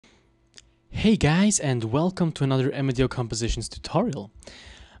Hey guys, and welcome to another Amadeo compositions tutorial.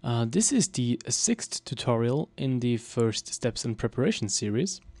 This is the sixth tutorial in the first steps in preparation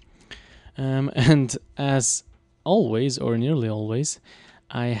series. And as always, or nearly always,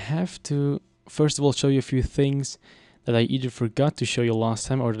 I have to first of all show you a few things that I either forgot to show you last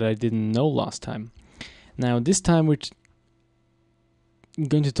time or that I didn't know last time. Now this time we're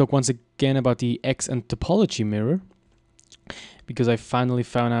going to talk once again about the X and topology mirror, because I finally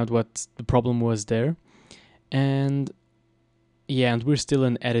found out what the problem was there. And yeah, and we're still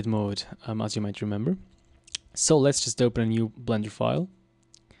in edit mode, as you might remember. So let's just open a new Blender file.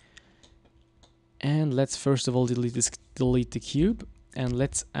 And let's first of all delete the cube, and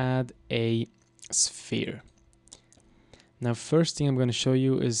let's add a sphere. Now first thing I'm going to show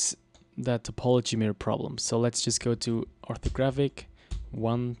you is that topology mirror problem. So let's just go to orthographic,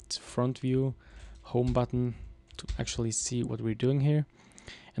 front view, home button, to actually see what we're doing here,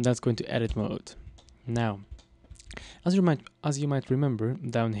 and that's going to edit mode. Now, as you might remember,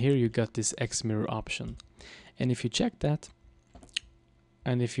 down here you got this X mirror option, and if you check that,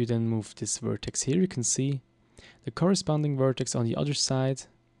 and if you then move this vertex here, you can see the corresponding vertex on the other side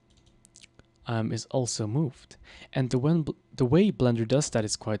is also moved. And the way Blender does that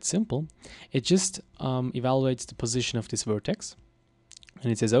is quite simple. It just evaluates the position of this vertex,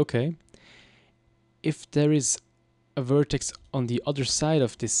 and it says, okay, if there is a vertex on the other side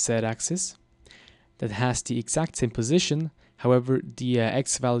of this z-axis that has the exact same position, however the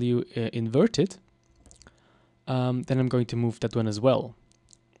x value inverted, then I'm going to move that one as well,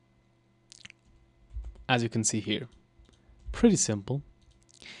 as you can see here. Pretty simple.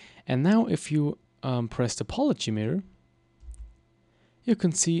 And now if you press the topology mirror, you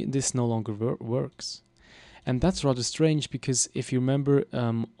can see this no longer works. And that's rather strange, because if you remember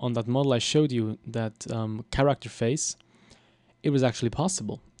on that model I showed you, that character face, it was actually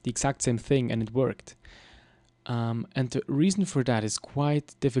possible. The exact same thing, and it worked. And the reason for that is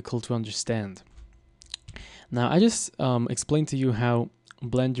quite difficult to understand. Now I just explained to you how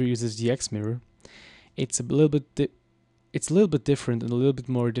Blender uses the X mirror. It's a little bit different and a little bit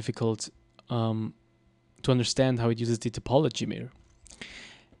more difficult to understand how it uses the topology mirror.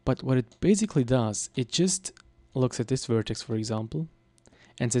 But what it basically does, it just looks at this vertex, for example,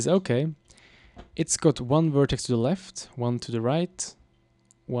 and says, okay, it's got one vertex to the left, one to the right,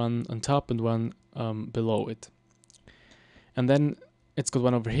 one on top, and one below it. And then it's got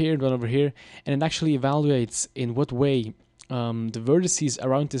one over here and one over here, and it actually evaluates in what way the vertices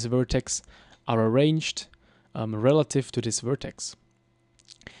around this vertex are arranged relative to this vertex.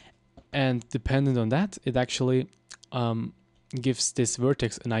 And dependent on that, it actually gives this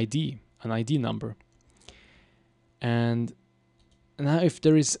vertex an ID number. And now if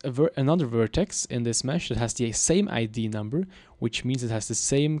there is another vertex in this mesh that has the same ID number, which means it has the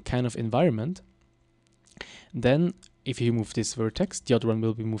same kind of environment, then if you move this vertex, the other one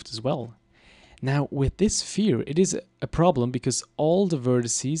will be moved as well. Now with this sphere, it is a problem, because all the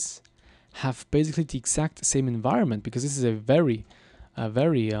vertices have basically the exact same environment, because this is a very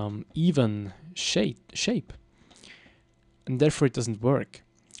even shape. And therefore it doesn't work.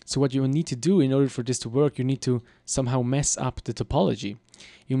 So what you need to do in order for this to work, you need to somehow mess up the topology.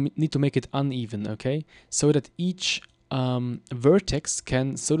 You need to make it uneven, okay? So that each vertex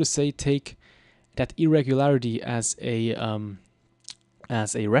can, so to say, take that irregularity as a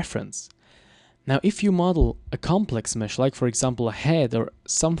reference. Now if you model a complex mesh, like for example a head or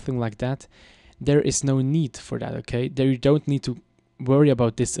something like that, there is no need for that, okay? There you don't need to worry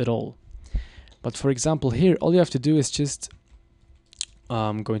about this at all. But for example here, all you have to do is just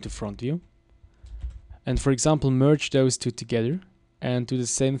go into front view, and for example merge those two together and do the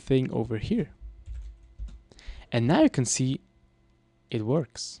same thing over here. And now you can see it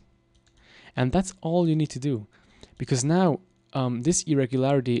works. And that's all you need to do, because now this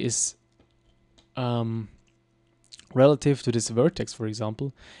irregularity is relative to this vertex, for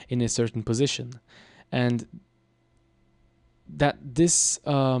example, in a certain position. And that this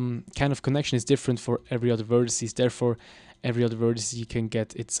kind of connection is different for every other vertices, therefore every other vertex you can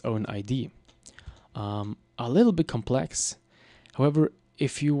get its own ID. A little bit complex. However,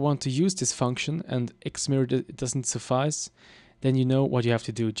 if you want to use this function and X mirror doesn't suffice, then you know what you have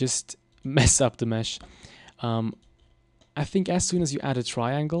to do. Just mess up the mesh. I think as soon as you add a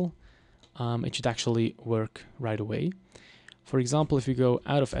triangle, it should actually work right away. For example, if we go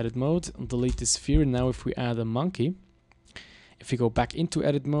out of edit mode and delete this sphere, now if we add a monkey, if we go back into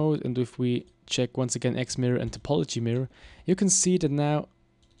edit mode, and if we check once again X mirror and topology mirror, you can see that now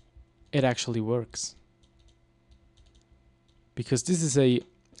it actually works. Because this is a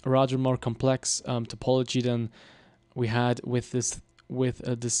rather more complex topology than we had with with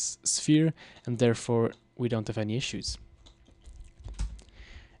this sphere, and therefore we don't have any issues.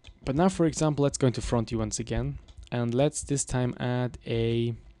 But now, for example, let's go into front view once again, and let's this time add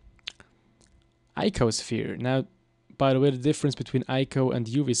a icosphere. Now, by the way, the difference between ico and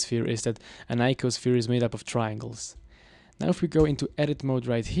UV sphere is that an icosphere is made up of triangles. Now if we go into edit mode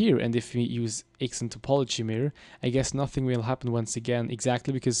right here, and if we use X and topology mirror, I guess nothing will happen once again,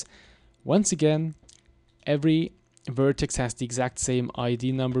 exactly because once again every vertex has the exact same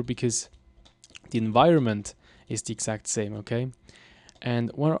ID number because the environment is the exact same, okay?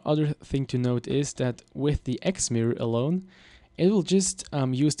 And one other thing to note is that with the X mirror alone, it will just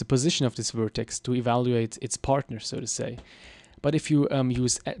use the position of this vertex to evaluate its partner, so to say. But if you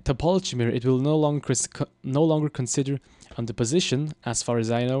use topology mirror, it will no longer consider the position, as far as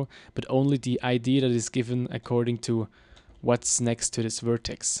I know, but only the ID that is given according to what's next to this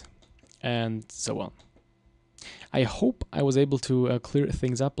vertex, and so on. I hope I was able to clear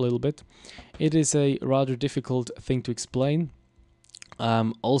things up a little bit. It is a rather difficult thing to explain.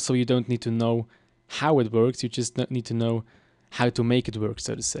 Also, you don't need to know how it works, you just need to know how to make it work,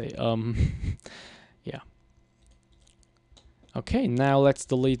 so to say. Yeah. Okay, now let's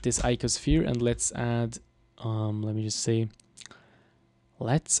delete this icosphere and let's add, let me just say,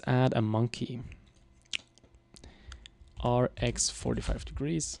 let's add a monkey. RX 45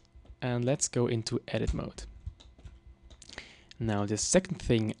 degrees, and let's go into edit mode. Now, the second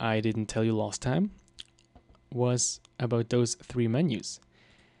thing I didn't tell you last time was about those three menus.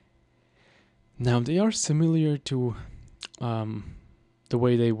 Now, they are similar to the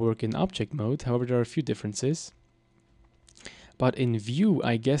way they work in object mode. However, there are a few differences. But in view,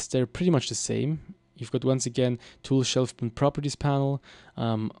 I guess they're pretty much the same. You've got, once again, tool shelf and properties panel,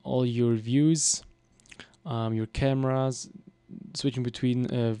 all your views, your cameras, switching between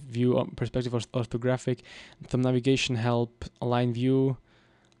view, perspective, orthographic, some navigation help, align view,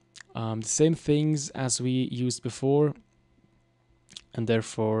 the same things as we used before, and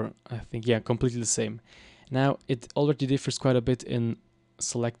therefore I think, yeah, completely the same. Now it already differs quite a bit in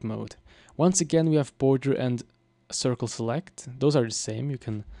select mode. Once again, we have border and circle select. Those are the same. You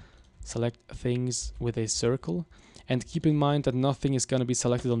can select things with a circle, and keep in mind that nothing is going to be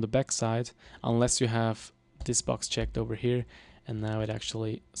selected on the back side unless you have this box checked over here, and now it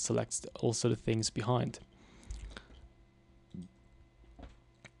actually selects also the things behind.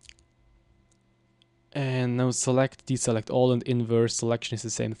 And now select, deselect all, and inverse selection is the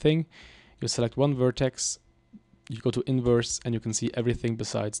same thing. You select one vertex, you go to inverse, and you can see everything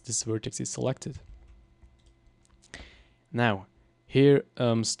besides this vertex is selected. Now, here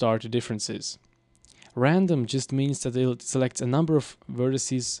start the differences. Random just means that it selects a number of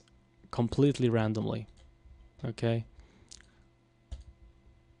vertices completely randomly. Okay.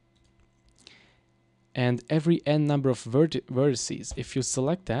 And every n number of vertices, if you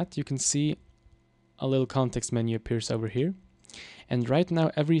select that, you can see a little context menu appears over here. And right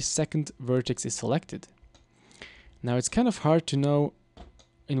now, every second vertex is selected. Now, it's kind of hard to know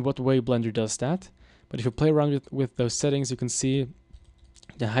in what way Blender does that. But if you play around with those settings, you can see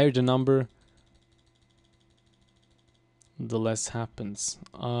the higher the number, the less happens.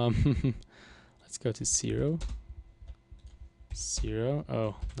 Let's go to 0. 0.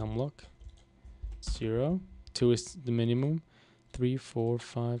 Oh, numlock. 0. 2 is the minimum. 3, 4,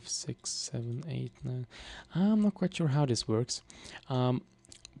 5, 6, 7, 8, 9. I'm not quite sure how this works.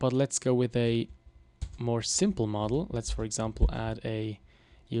 But let's go with a more simple model. Let's, for example, add a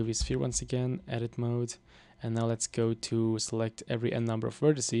UV sphere once again, edit mode. And now let's go to select every n number of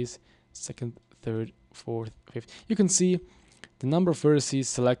vertices. Second, third, fourth, fifth. You can see the number of vertices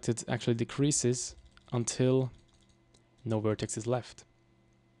selected actually decreases until no vertex is left.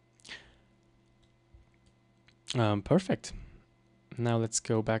 Perfect. Now let's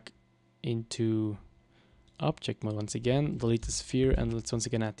go back into object mode once again, delete the sphere, and let's once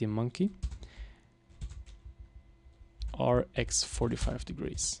again add the monkey. RX 45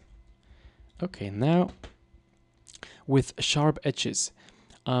 degrees. Okay, now with sharp edges.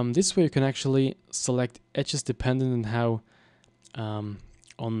 This way you can actually select edges dependent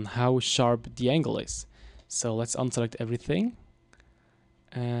on how sharp the angle is. So let's unselect everything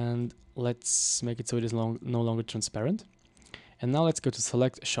and let's make it so it is no longer transparent. And now let's go to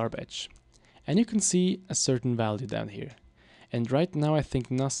select sharp edge. And you can see a certain value down here. And right now I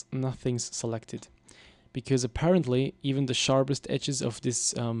think nothing's selected, because apparently even the sharpest edges of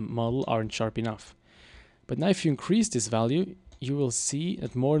this model aren't sharp enough. But now if you increase this value, you will see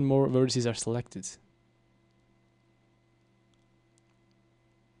that more and more vertices are selected.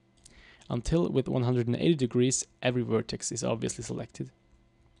 Until with 180 degrees, every vertex is obviously selected.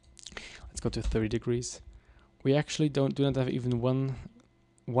 Let's go to 30 degrees. we actually do not have even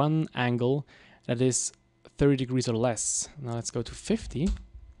one angle that is 30 degrees or less. Now let's go to 50,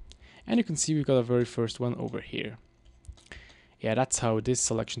 and you can see we've got our very first one over here. Yeah, that's how this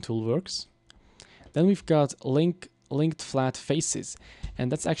selection tool works. Then we've got linked flat faces,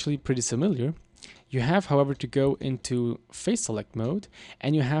 and that's actually pretty similar. You have, however, to go into face select mode,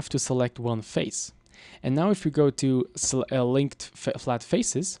 and you have to select one face. And now if you go to linked flat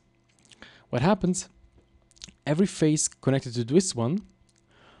faces, what happens, every face connected to this one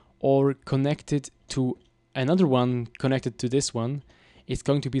or connected to another one connected to this one is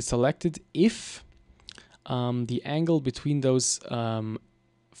going to be selected if the angle between those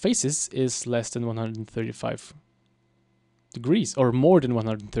faces is less than 135 degrees or more than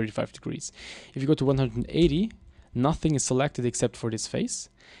 135 degrees. If you go to 180, nothing is selected except for this face.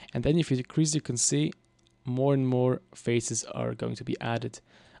 And then if you decrease, you can see more and more faces are going to be added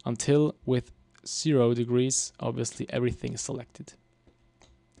until with 0 degrees, obviously everything is selected.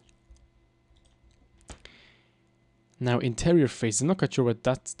 Now interior face, I'm not quite sure what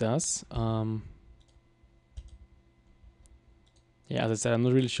that does. Yeah, as I said, I'm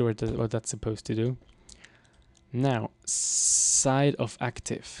not really sure what that's supposed to do. Now, side of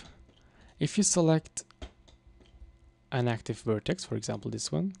active. If you select an active vertex, for example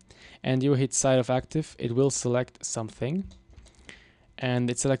this one, and you hit side of active, it will select something. And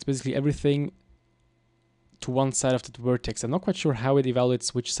it selects basically everything to one side of that vertex. I'm not quite sure how it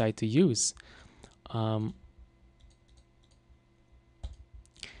evaluates which side to use. But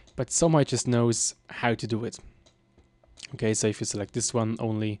somehow it just knows how to do it. Okay, so if you select this one,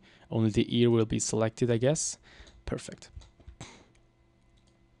 only the ear will be selected, I guess. Perfect.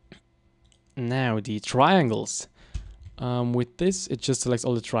 Now the triangles. With this, it just selects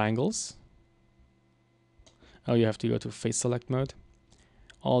all the triangles. Oh, you have to go to face select mode.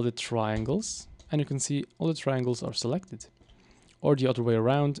 All the triangles, and you can see all the triangles are selected. Or the other way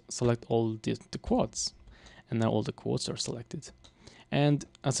around, select all the quads, and now all the quads are selected. And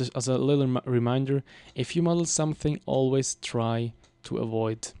as a little reminder, if you model something, always try to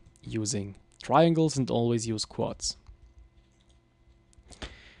avoid using triangles and always use quads.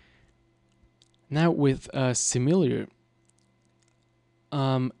 Now with similar,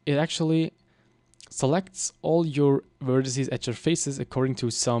 it actually selects all your vertices at your faces according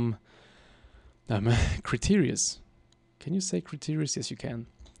to some criteria. Can you say criteria? Yes, you can.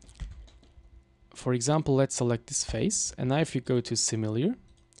 For example, let's select this face, and now if you go to similar, you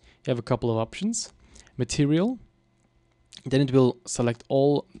have a couple of options. Material, then it will select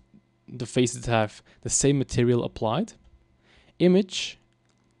all the faces that have the same material applied. Image,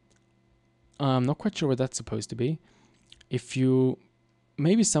 I'm not quite sure what that's supposed to be. If you,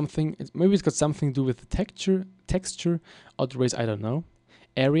 maybe it's got something to do with the texture, otherwise I don't know.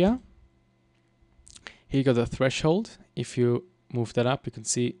 Area, here you got the threshold. If you move that up, you can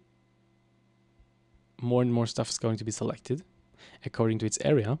see more and more stuff is going to be selected according to its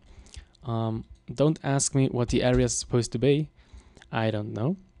area. Don't ask me what the area is supposed to be. I don't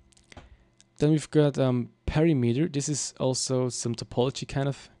know. Then we've got perimeter. This is also some topology kind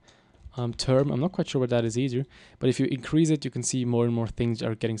of term. I'm not quite sure what that is either. But if you increase it, you can see more and more things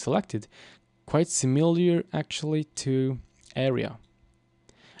are getting selected. Quite similar actually to area.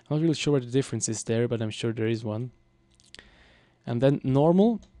 I'm not really sure what the difference is there, but I'm sure there is one. And then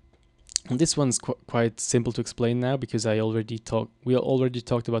normal. And this one's quite simple to explain now because we already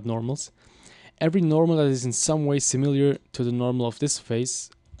talked about normals. Every normal that is in some way similar to the normal of this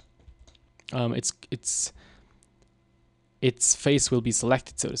face, its face will be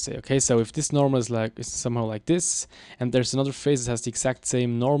selected, so to say. Okay, so if this normal is somehow like this, and there's another face that has the exact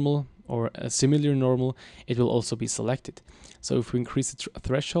same normal or a similar normal, it will also be selected. So if we increase the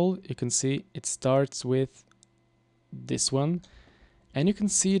threshold, you can see it starts with this one. And you can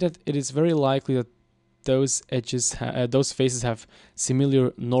see that it is very likely that those edges, those faces have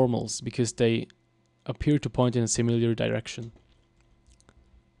similar normals because they appear to point in a similar direction.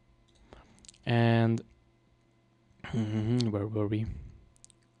 And where were we?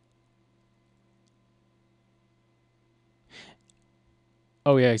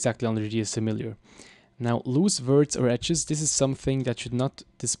 Oh yeah, exactly, under G is similar. Now loose verts or edges, this is something that should not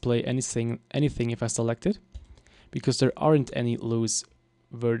display anything if I select it, because there aren't any loose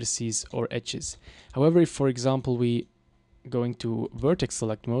vertices or edges. However, if for example we go into vertex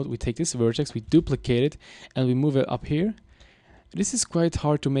select mode, we take this vertex, we duplicate it, and we move it up here. This is quite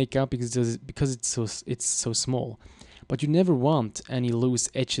hard to make out because it's so small. But you never want any loose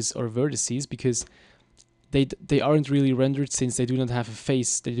edges or vertices because they aren't really rendered, since they do not have a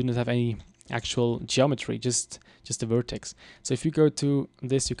face. They do not have any actual geometry, just the vertex. So if you go to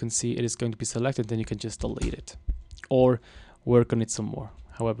this, you can see it is going to be selected, then you can just delete it or work on it some more,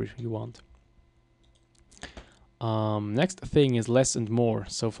 however you want. Next thing is less and more.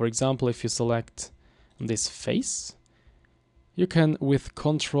 So for example, if you select this face, you can, with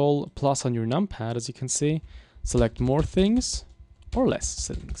Control plus on your numpad, as you can see, select more things or less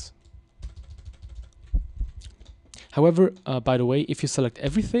things. However, by the way, if you select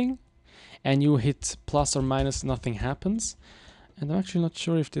everything and you hit plus or minus, nothing happens. And I'm actually not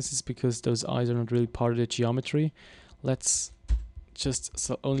sure if this is because those eyes are not really part of the geometry. Let's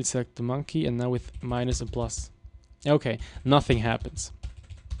just only select the monkey, and now with minus and plus. Okay, nothing happens.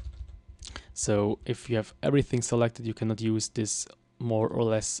 So if you have everything selected, you cannot use this more or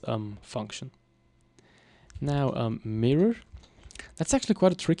less function. Now mirror, that's actually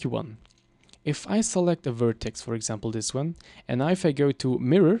quite a tricky one. If I select a vertex, for example this one, and now if I go to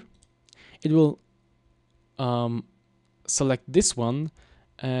mirror, it will select this one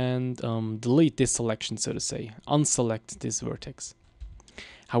and delete this selection, so to say, unselect this vertex.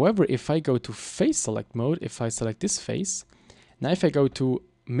 However, if I go to face select mode, if I select this face, now if I go to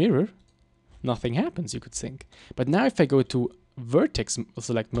mirror, nothing happens, you could think. But now if I go to vertex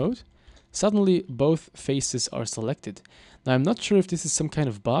select mode, suddenly both faces are selected. Now I'm not sure if this is some kind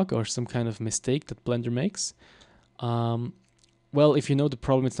of bug or some kind of mistake that Blender makes. Well, if you know the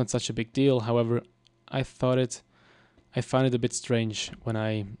problem, it's not such a big deal. However, I found it a bit strange when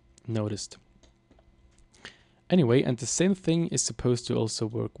I noticed. Anyway, and the same thing is supposed to also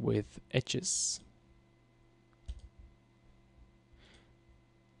work with edges.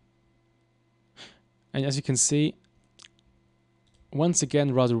 And as you can see, once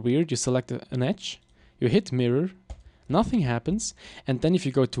again, rather weird, you select an edge, you hit mirror, nothing happens, and then if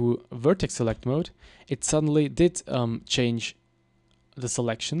you go to vertex select mode, it suddenly did change the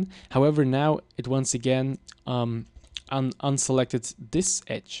selection. However, now it once again unselected this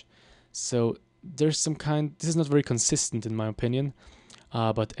edge. So there's some kind, this is not very consistent in my opinion,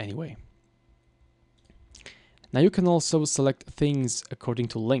 but anyway. Now you can also select things according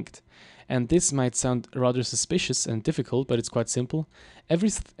to length. And this might sound rather suspicious and difficult, but it's quite simple.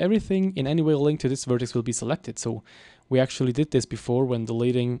 Everything in any way linked to this vertex will be selected. So we actually did this before when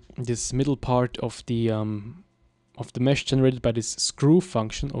deleting this middle part of the mesh generated by this screw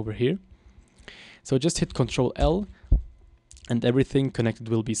function over here. So just hit Ctrl L and everything connected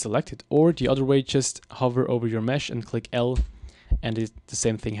will be selected. Or the other way, just hover over your mesh and click L and the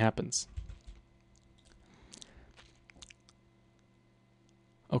same thing happens.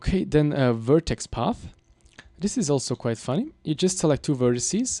 Okay, then vertex path. This is also quite funny. You just select two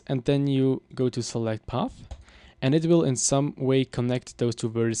vertices and then you go to select path, and it will in some way connect those two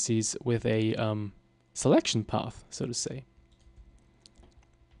vertices with a selection path, so to say.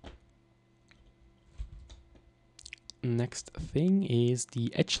 Next thing is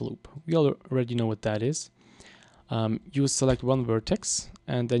the edge loop. We already know what that is. You select one vertex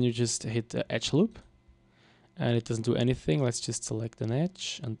and then you just hit the edge loop. And it doesn't do anything. Let's just select an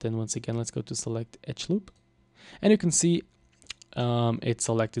edge, and then once again let's go to select edge loop, and you can see it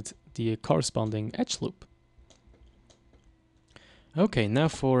selected the corresponding edge loop. Okay, now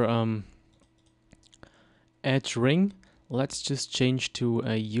for edge ring, let's just change to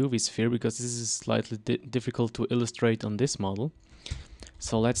a UV sphere because this is slightly difficult to illustrate on this model.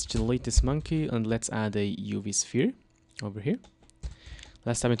 So let's delete this monkey and let's add a UV sphere over here.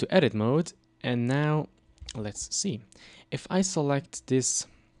 Let's time into edit mode, and now let's see. If I select this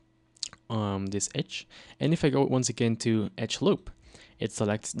this edge, and if I go once again to edge loop, it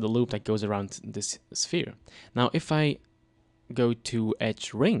selects the loop that goes around this sphere. Now if I go to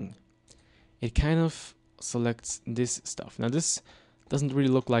edge ring, it kind of selects this stuff. Now this doesn't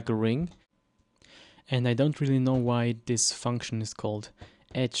really look like a ring, and I don't really know why this function is called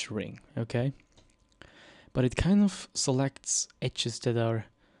edge ring, okay? But it kind of selects edges that are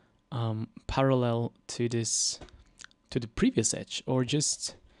parallel to the previous edge, or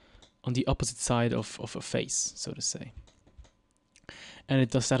just on the opposite side of a face, so to say. And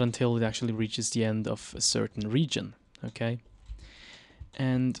it does that until it actually reaches the end of a certain region, okay?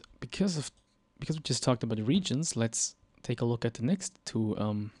 And because we just talked about the regions, let's take a look at the next two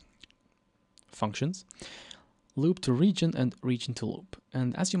functions: loop to region and region to loop.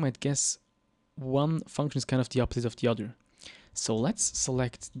 And as you might guess, one function is kind of the opposite of the other. So let's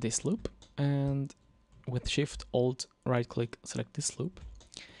select this loop, and with Shift Alt right click select this loop.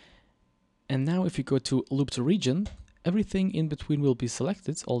 And now if you go to loop to region, everything in between will be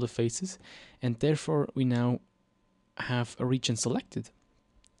selected, all the faces, and therefore we now have a region selected.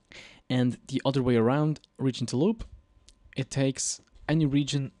 And the other way around, region to loop, it takes any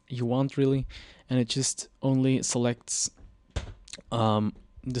region you want really, and it just only selects the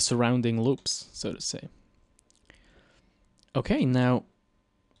surrounding loops, so to say. Okay, now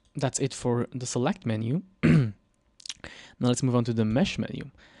that's it for the select menu. Now let's move on to the mesh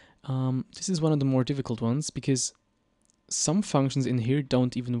menu. This is one of the more difficult ones because some functions in here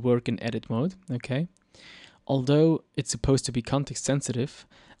don't even work in edit mode, okay? Although it's supposed to be context sensitive,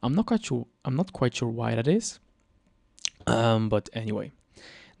 I'm not quite sure why that is. But anyway.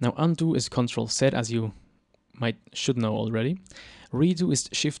 Now undo is Control Z, as you should know already. Redo is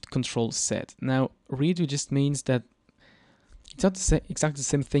Shift Control Z. Now redo just means that it's not exactly the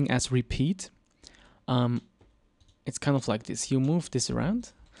same thing as repeat. It's kind of like this. You move this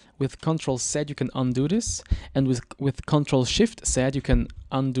around. With Control Z you can undo this, and with Control Shift Z you can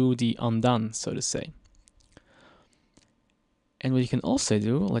undo the undone, so to say. And what you can also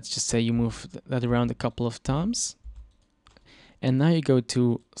do, let's just say you move that around a couple of times, and now you go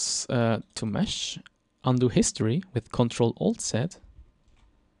to Mesh, undo history with Control Alt Z,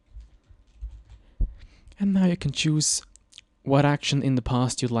 and now you can choose what action in the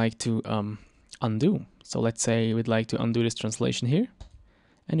past you'd like to undo. So let's say we'd like to undo this translation here,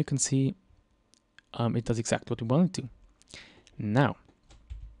 and you can see it does exactly what we want it to. Now,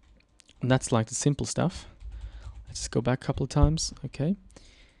 that's like the simple stuff. Let's just go back a couple of times. Okay.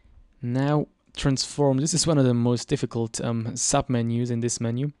 Now transform. This is one of the most difficult sub-menus in this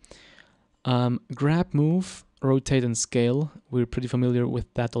menu. Grab, move, rotate, and scale. We're pretty familiar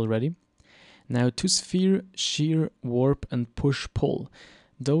with that already. Now to sphere, shear, warp, and push, pull.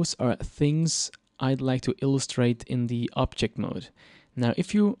 Those are things I'd like to illustrate in the object mode. Now,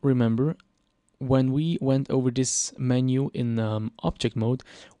 if you remember, when we went over this menu in object mode,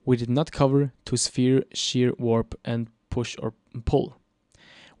 we did not cover to sphere, shear, warp, and push or pull.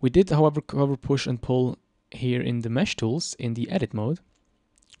 We did, however, cover push and pull here in the mesh tools in the edit mode.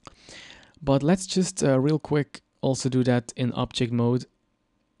 But let's just real quick also do that in object mode,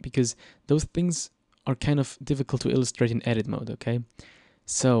 because those things are kind of difficult to illustrate in edit mode, okay?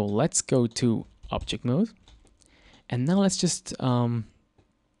 So let's go to object mode, and now let's just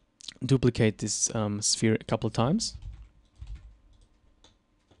duplicate this sphere a couple of times.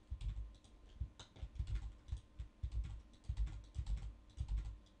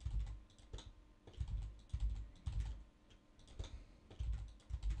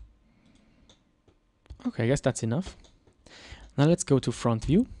 Okay, I guess that's enough. Now let's go to front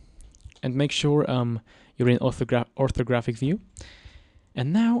view and make sure you're in orthographic view.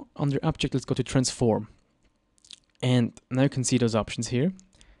 And now under object, let's go to transform. And now you can see those options here,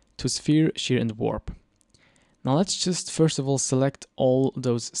 to sphere, shear, and warp. Now let's just first of all select all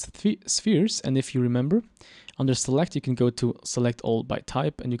those spheres, and if you remember, under select you can go to select all by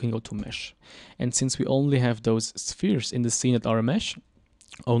type, and you can go to mesh. And since we only have those spheres in the scene that are a mesh,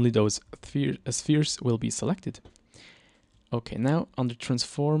 only those spheres will be selected. Okay, now under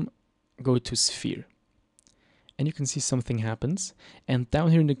transform, go to sphere. And you can see something happens, and down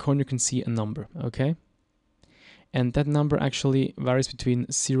here in the corner you can see a number, okay? And that number actually varies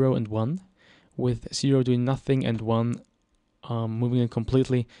between 0 and 1, with 0 doing nothing and 1 moving it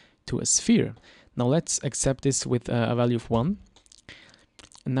completely to a sphere. Now let's accept this with a value of 1.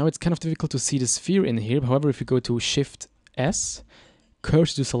 And now it's kind of difficult to see the sphere in here. However, if you go to Shift S,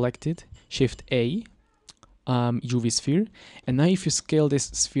 cursor to selected, Shift A, UV sphere, and now if you scale this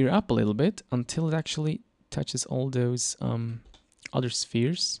sphere up a little bit until it actually touches all those other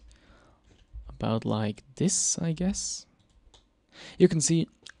spheres, about like this, I guess, you can see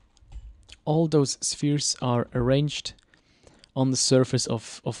all those spheres are arranged on the surface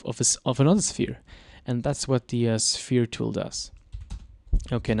of another sphere, and that's what the sphere tool does.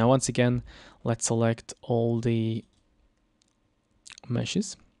 Okay, now once again, let's select all the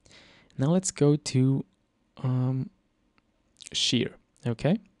meshes. Now let's go to shear.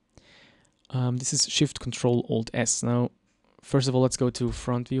 Okay, this is Shift Control Alt S. Now, first of all, let's go to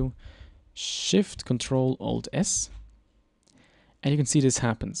front view, Shift Control Alt S, and you can see this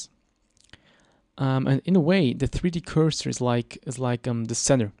happens. And in a way, the 3D cursor is like the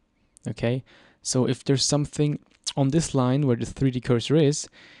center. Okay, so if there's something on this line where the 3D cursor is,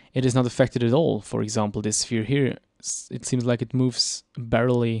 it is not affected at all. For example, this sphere here, it seems like it moves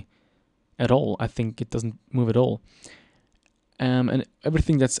barely at all. I think it doesn't move at all. And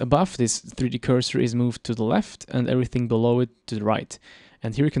everything that's above this 3D cursor is moved to the left, and everything below it to the right.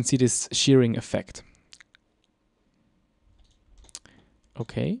 And here you can see this shearing effect.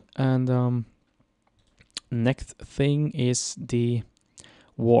 Okay, and next thing is the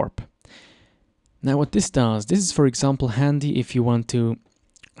warp. Now what this does, this is for example handy if you want to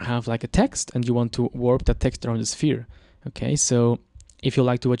have like a text and you want to warp that text around the sphere. Okay, so if you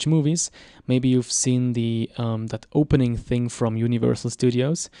like to watch movies, maybe you've seen the that opening thing from Universal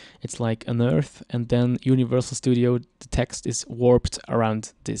Studios. It's like an Earth, and then Universal Studio, the text is warped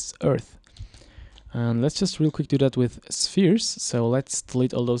around this Earth. And let's just real quick do that with spheres. So let's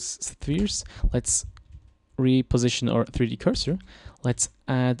delete all those spheres. Let's reposition our 3D cursor. Let's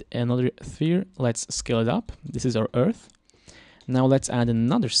add another sphere. Let's scale it up. This is our Earth. Now let's add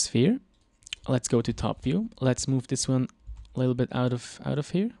another sphere. Let's go to top view. Let's move this one a little bit out of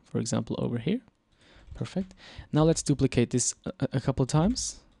here. For example, over here. Perfect. Now let's duplicate this a couple of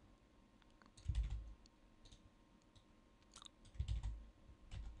times.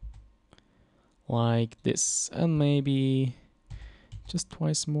 Like this, and maybe just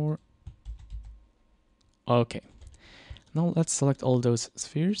twice more. Okay, now let's select all those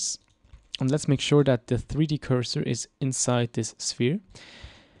spheres, and let's make sure that the 3D cursor is inside this sphere.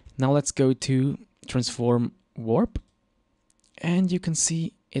 Now let's go to transform warp, and you can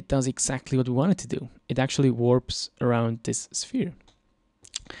see it does exactly what we want it to do. It actually warps around this sphere,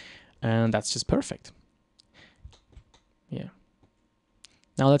 and that's just perfect. Yeah.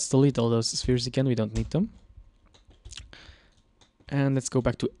 Now let's delete all those spheres again, we don't need them. And let's go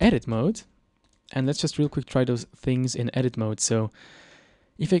back to edit mode. And let's just real quick try those things in edit mode. So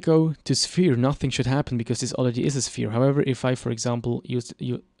if I go to sphere, nothing should happen because this already is a sphere. However, if I, for example,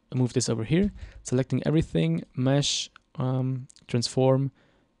 move this over here, selecting everything, mesh, transform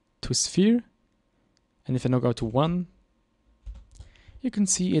to sphere. And if I now go to 1, you can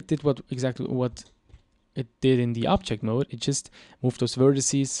see it did exactly what it did in the object mode. It just moved those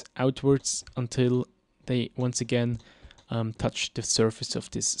vertices outwards until they once again touch the surface of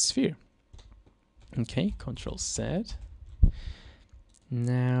this sphere. Okay, Control Z.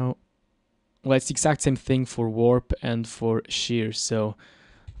 Now, well, it's the exact same thing for warp and for shear. So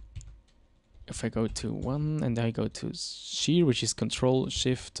if I go to 1 and I go to shear, which is Control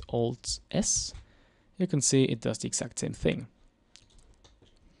Shift Alt S, you can see it does the exact same thing.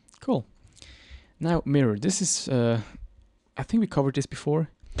 Cool. Now mirror, this is, I think we covered this before.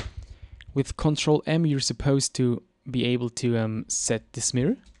 With Control M, you're supposed to be able to set this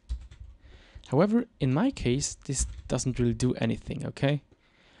mirror. However, in my case, this doesn't really do anything, okay?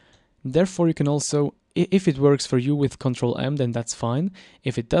 Therefore, you can also, if it works for you with Control M, then that's fine.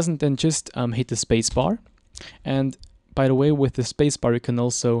 If it doesn't, then just hit the space bar. And by the way, with the space bar, you can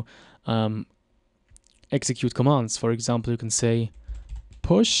also execute commands. For example, you can say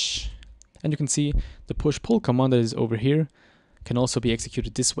push, and you can see the push-pull command that is over here can also be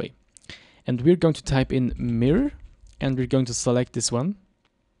executed this way. And we're going to type in mirror, and we're going to select this one.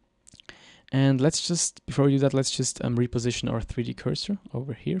 And let's just, before we do that, let's just reposition our 3D cursor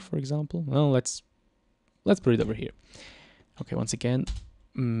over here, for example. Well, let's put it over here. Okay, once again,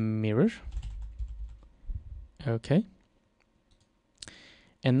 mirror. Okay.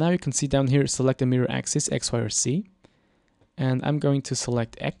 And now you can see down here, select the mirror axis, X, Y, or Z. And I'm going to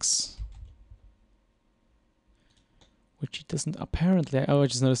select X, which it doesn't apparently. Oh, I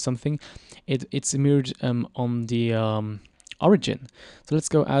just noticed something. It's mirrored on the origin. So let's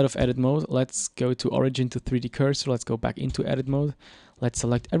go out of edit mode. Let's go to origin to 3D cursor. Let's go back into edit mode. Let's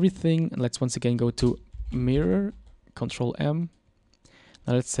select everything. And let's once again go to mirror, Control M.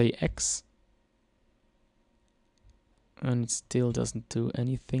 Now let's say X. And it still doesn't do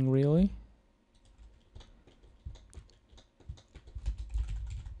anything really.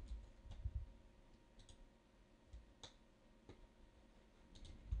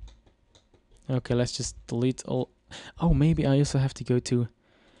 Okay, let's just delete all. Oh, maybe I also have to go to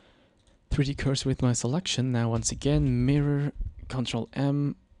 3D cursor with my selection. Now, once again, mirror, Control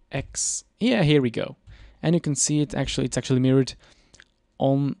M, X. Yeah, here we go. And you can see it's actually mirrored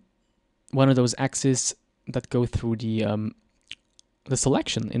on one of those axes that go through the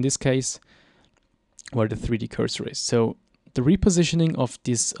selection. In this case, where the 3D cursor is. So the repositioning of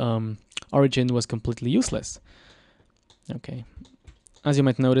this origin was completely useless. Okay. As you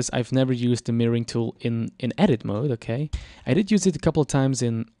might notice, I've never used the mirroring tool in edit mode, okay? I did use it a couple of times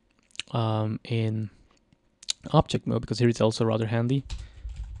in object mode, because here it's also rather handy.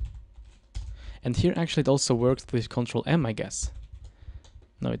 And here actually it also works with Control M, I guess.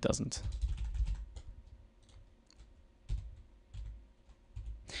 No, it doesn't.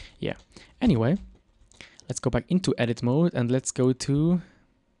 Yeah. Anyway, let's go back into edit mode and let's go to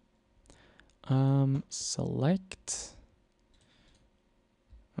select.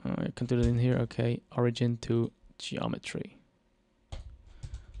 I can do it in here, okay. Origin to geometry.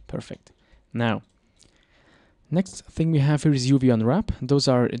 Perfect. Now, next thing we have here is UV unwrap. Those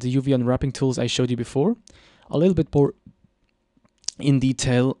are the UV unwrapping tools I showed you before. A little bit more in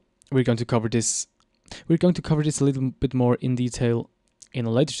detail. We're going to cover this a little bit more in detail in a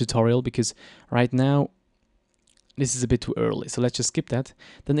later tutorial, because right now this is a bit too early, so let's just skip that.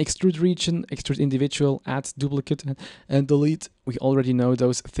 Then extrude region, extrude individual, add duplicate, and delete. We already know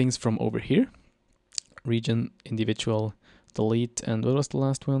those things from over here. Region, individual, delete, and what was the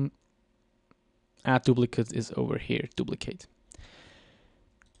last one? Add duplicate is over here, duplicate.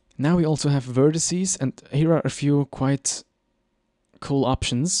 Now we also have vertices, and here are a few quite cool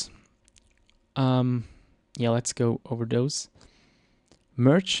options. Yeah, let's go over those.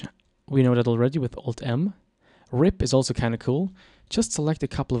 Merge, we know that already with Alt-M. Rip is also kind of cool. Just select a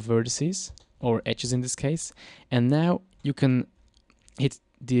couple of vertices, or edges in this case, and now you can hit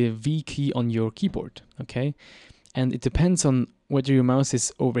the V key on your keyboard, okay? And it depends on whether your mouse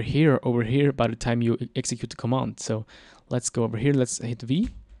is over here or over here by the time you execute the command. So let's go over here, let's hit V,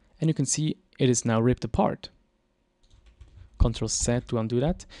 and you can see it is now ripped apart. Ctrl Z to undo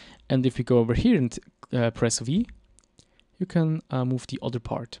that. And if we go over here and press V, you can move the other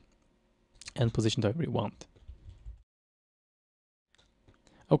part and position it wherever you want.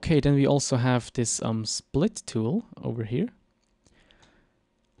 Okay, then we also have this split tool over here.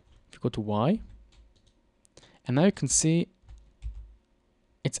 If you go to Y, and now you can see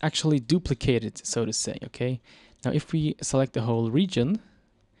it's actually duplicated, so to say, okay? Now if we select the whole region,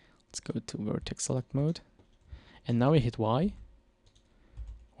 let's go to vertex select mode, and now we hit Y.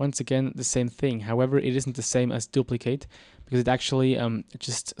 Once again, the same thing. However, it isn't the same as duplicate, because it actually it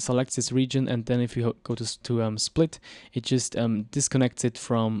just selects this region, and then if you go to split, it just disconnects it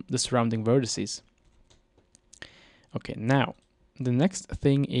from the surrounding vertices. Okay, now the next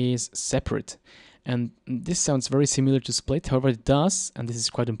thing is separate, and this sounds very similar to split. However, it does, and this is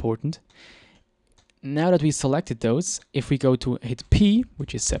quite important. Now that we selected those, if we go to hit P,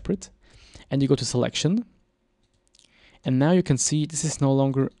 which is separate, and you go to selection, and now you can see this is no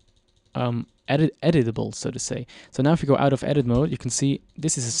longer editable, so to say. So now if you go out of edit mode, you can see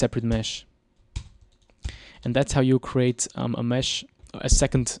this is a separate mesh. And that's how you create a mesh, a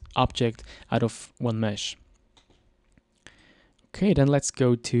second object out of one mesh. Okay, then let's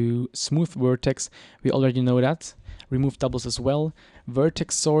go to smooth vertex. We already know that. Remove doubles as well.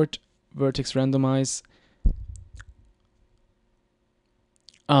 Vertex sort, vertex randomize.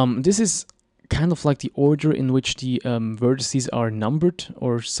 This is kind of like the order in which the vertices are numbered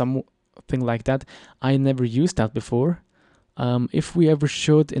or something like that. I never used that before. If we ever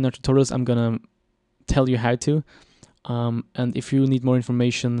should in our tutorials, I'm gonna tell you how to. And if you need more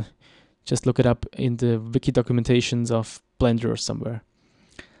information, just look it up in the wiki documentations of Blender or somewhere.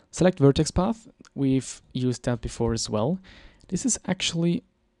 Select vertex path. We've used that before as well. This is actually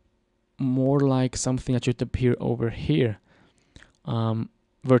more like something that should appear over here.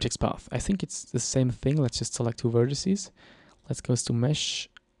 Vertex path. I think it's the same thing. Let's just select two vertices. Let's go to mesh,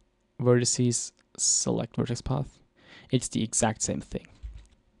 vertices, select vertex path. It's the exact same thing.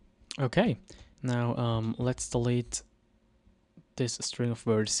 Okay, now let's delete this string of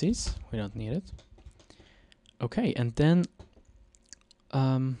vertices. We don't need it. Okay, and then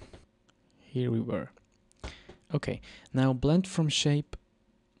here we were. Okay, now blend from shape,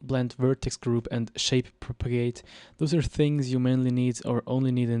 blend vertex group, and shape propagate. Those are things you mainly need or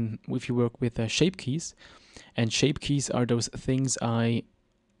only need if you work with shape keys. And shape keys are those things I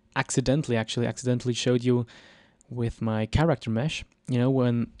accidentally showed you with my character mesh. You know,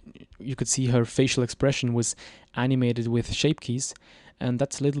 when you could see her facial expression was animated with shape keys, and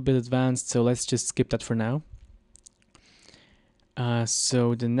that's a little bit advanced, so let's just skip that for now.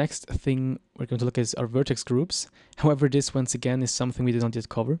 So the next thing we're going to look at is our vertex groups. However, this once again is something we did not yet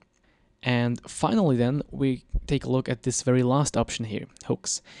cover. And finally then, we take a look at this very last option here,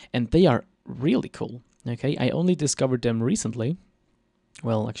 hooks. And they are really cool, okay? I only discovered them recently.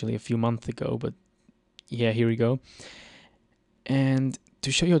 Well, actually a few months ago, but yeah, here we go. And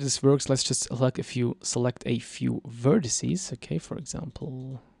to show you how this works, let's just select a few vertices, okay? For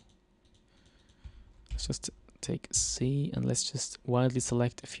example, let's just take C, and let's just wildly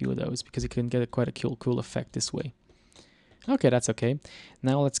select a few of those, because you can get quite a cool effect this way. Okay, that's okay.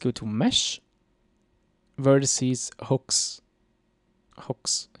 Now let's go to mesh, vertices, hooks,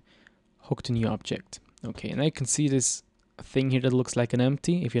 hook to new object. Okay, and now you can see this thing here that looks like an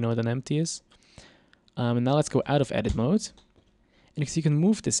empty, if you know what an empty is. And now let's go out of edit mode, and you can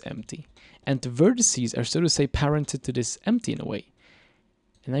move this empty, and the vertices are, so to say, parented to this empty in a way.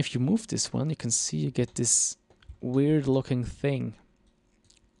 And now if you move this one, you can see you get this weird looking thing.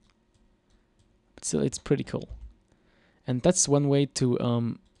 So it's pretty cool. And that's one way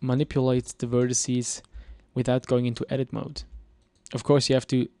to manipulate the vertices without going into edit mode. Of course, you have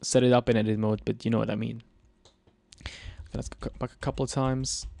to set it up in edit mode, but you know what I mean. Okay, let's go back a couple of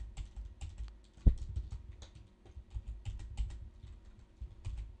times.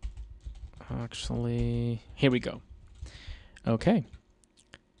 Actually, here we go. Okay.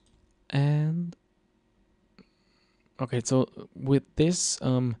 And okay, so with this,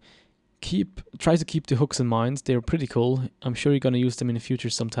 try to keep the hooks in mind. They're pretty cool. I'm sure you're gonna use them in the future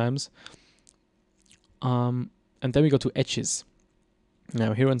sometimes. And then we go to edges.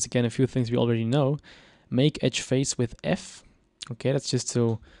 Now here once again a few things we already know. Make edge face with F. Okay, that's just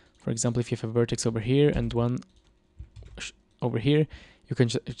so, for example, if you have a vertex over here and one over here, you can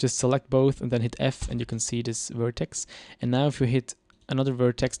just select both and then hit F and you can see this vertex. And now if you hit another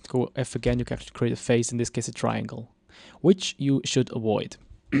vertex and go F again, you can actually create a face, in this case a triangle, which you should avoid.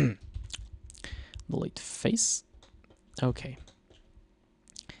 Delete face. Okay.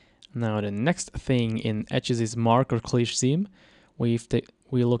 Now the next thing in edges is mark or clear seam. We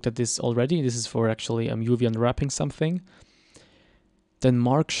looked at this already. This is for actually UV unwrapping something. Then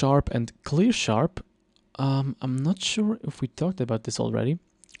mark sharp and clear sharp. I'm not sure if we talked about this already.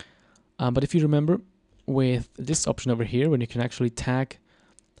 But if you remember, with this option over here, when you can actually tag,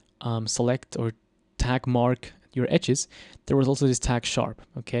 select or tag mark your edges, there was also this tag sharp.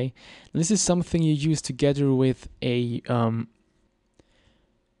 Okay, and this is something you use together with a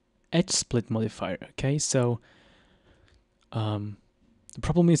edge split modifier. Okay, so the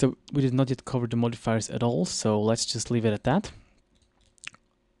problem is that we did not yet cover the modifiers at all, so let's just leave it at that.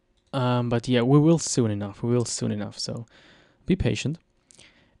 But yeah, we will soon enough. So be patient.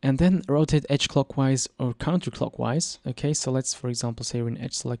 And then rotate edge clockwise or counterclockwise. Okay, so let's, for example, say we're in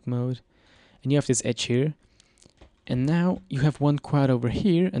edge select mode, and you have this edge here, and now you have one quad over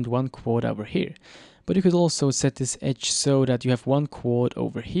here and one quad over here. But you could also set this edge so that you have one quad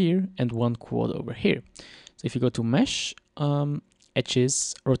over here and one quad over here. So if you go to mesh,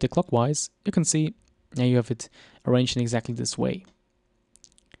 edges, rotate clockwise, you can see now you have it arranged in exactly this way.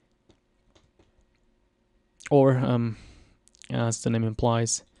 Or, as the name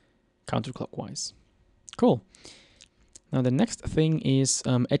implies, counterclockwise. Cool. Now the next thing is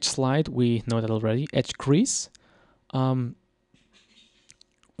edge slide. We know that already. Edge crease.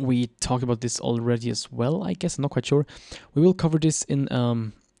 We talked about this already as well, I guess. I'm not quite sure. We will cover this in...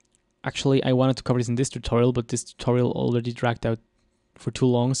 actually, I wanted to cover this in this tutorial, but this tutorial already dragged out for too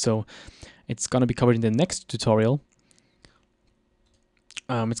long, so it's gonna be covered in the next tutorial.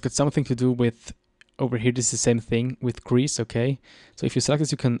 It's got something to do with... Over here, this is the same thing with crease, okay? So if you select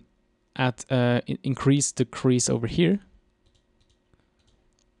this, you can add increase the crease over here.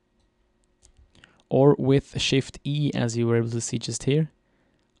 Or with Shift E, as you were able to see just here.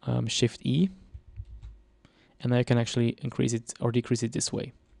 Shift E, and now you can actually increase it or decrease it this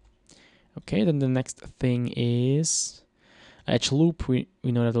way. Okay, then the next thing is edge loop. We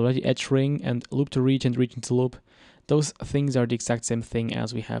know that already. Edge ring and loop to region to loop. Those things are the exact same thing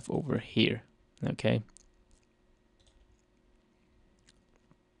as we have over here. Okay.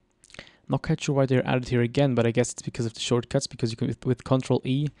 Not quite sure why they're added here again, but I guess it's because of the shortcuts. Because you can with Control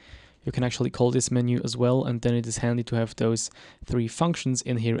E, you can actually call this menu as well, and then it is handy to have those three functions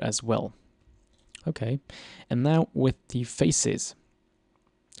in here as well. Okay, and now with the faces,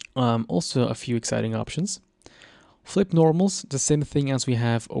 also a few exciting options. Flip normals, the same thing as we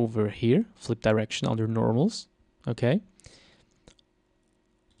have over here. Flip direction under normals. Okay.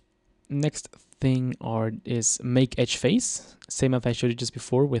 Next thing is make edge face, same as I showed you just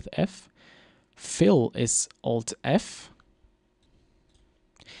before with F. Fill is Alt F.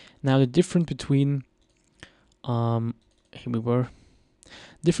 Now the difference between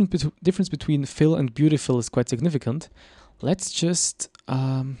difference between fill and beautiful is quite significant. Let's just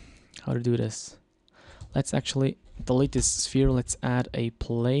how to do this. Let's actually delete this sphere. Let's add a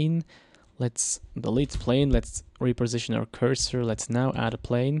plane. Let's delete plane. Let's reposition our cursor. Let's now add a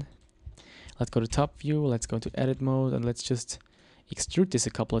plane. Let's go to top view. Let's go to edit mode, and let's just extrude this a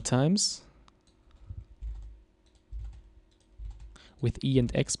couple of times. With E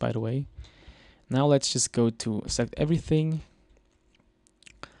and X, by the way. Now let's just go to select everything.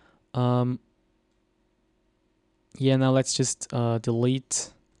 Yeah, now let's just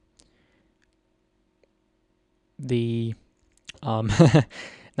delete the now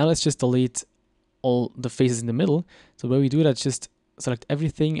let's just delete all the faces in the middle. So the way we do that, just select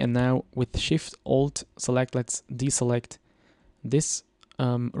everything, and now with Shift Alt select, let's deselect this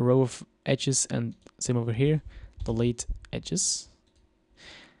row of edges, and same over here, delete edges.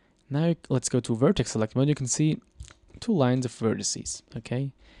 Now let's go to vertex select mode. You can see two lines of vertices.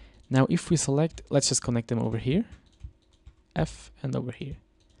 Okay, now if we select, let's just connect them over here, F, and over here.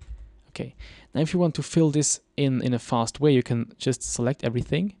 Okay, now if you want to fill this in a fast way, you can just select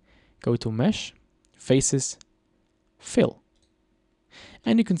everything, go to mesh, faces, fill,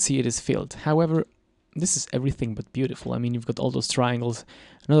 and you can see it is filled. However, this is everything but beautiful. I mean, you've got all those triangles,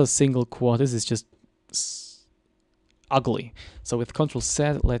 another single quad. This is just ugly. So with Control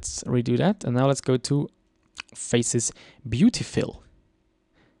Z, let's redo that. And now let's go to Faces Beauty Fill.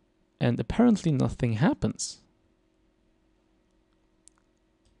 And apparently nothing happens.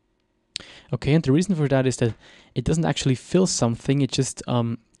 Okay, and the reason for that is that it doesn't actually fill something, it just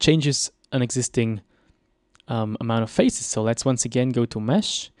changes an existing amount of faces. So let's once again go to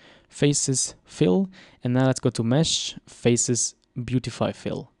Mesh, Faces, Fill, and now let's go to Mesh, Faces, Beautify,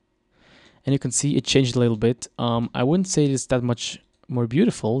 Fill. And you can see it changed a little bit. I wouldn't say it's that much more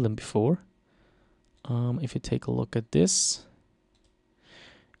beautiful than before. If you take a look at this.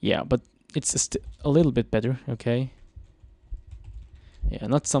 Yeah, but it's a little bit better, okay? Yeah,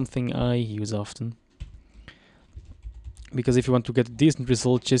 not something I use often. Because if you want to get a decent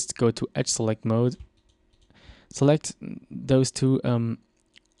result, just go to Edge Select mode. Select those two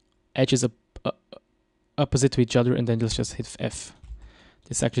edges opposite to each other, and then just hit F.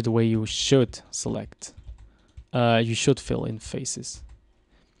 This is actually the way you should select. You should fill in faces.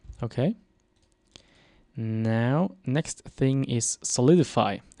 Okay. Now, next thing is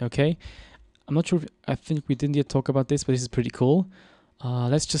solidify. Okay. I'm not sure if, I think we didn't yet talk about this, but this is pretty cool.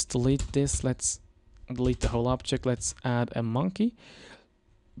 Let's just delete this. Let's delete the whole object. Let's add a monkey.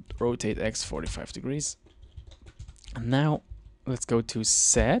 Rotate X 45 degrees. And now let's go to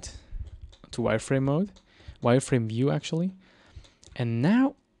Z, to wireframe mode, wireframe view actually. And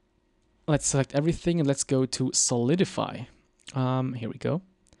now let's select everything and let's go to solidify. Here we go.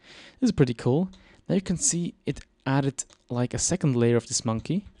 This is pretty cool. Now you can see it added like a second layer of this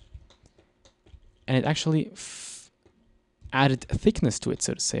monkey. And it actually added thickness to it,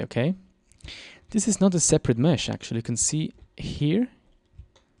 so to say, okay? This is not a separate mesh, actually. You can see here.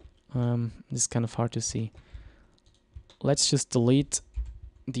 This is kind of hard to see. Let's just delete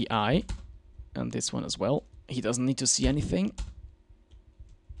the eye and this one as well. He doesn't need to see anything.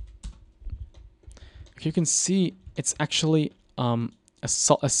 You can see it's actually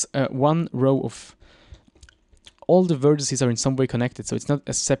one row of all the vertices are in some way connected, so it's not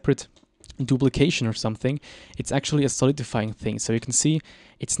a separate duplication or something. It's actually a solidifying thing. So you can see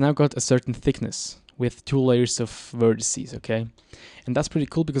it's now got a certain thickness with 2 layers of vertices, okay? And that's pretty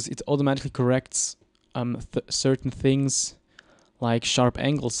cool because it automatically corrects certain things like sharp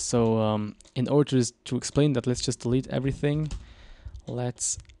angles. So in order to explain that, let's just delete everything.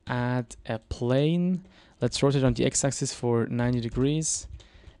 Let's add a plane. Let's rotate on the x-axis for 90 degrees.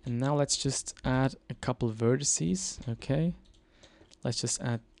 And now let's just add a couple of vertices, okay? Let's just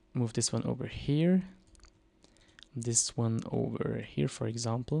move this one over here. This one over here, for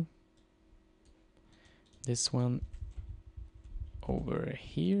example. This one over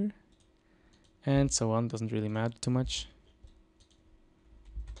here. And so on, doesn't really matter too much.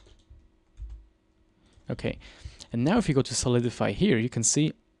 Okay, and now if you go to solidify here, you can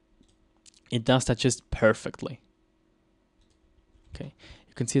see it does that just perfectly. Okay,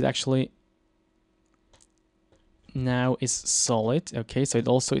 you can see it actually now is solid. Okay, so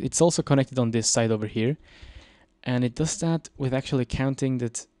it's also connected on this side over here, and it does that with actually counting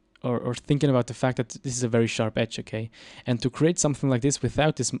that or thinking about the fact that this is a very sharp edge. Okay, and to create something like this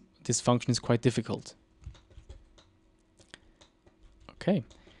without this function is quite difficult. Okay,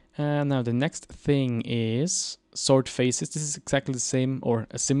 and now the next thing is sort faces. This is exactly the same or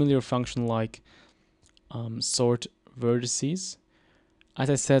a similar function like sort vertices. As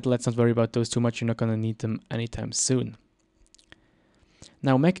I said, let's not worry about those too much. You're not going to need them anytime soon.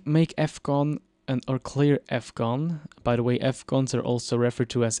 Now make fgon or clear fgon. By the way, fgons are also referred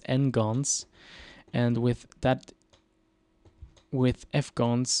to as ngons. And with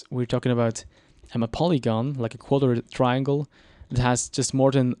fgons, we're talking about a polygon, like a quadrant triangle, that has just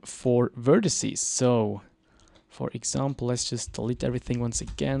more than 4 vertices. So, for example, let's just delete everything once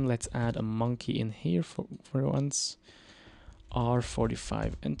again. Let's add a monkey in here for once.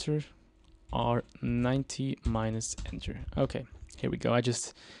 R45, enter. R90 minus enter. Okay, here we go. I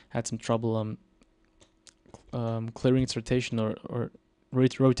just had some trouble clearing its rotation or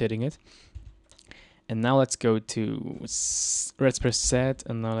rotating it. And now let's go to, let's press Z,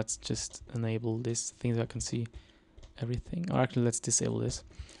 and now let's just enable this thing so I can see everything. Or actually, let's disable this.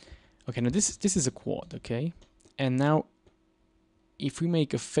 Okay, now this is a quad, okay? And now, if we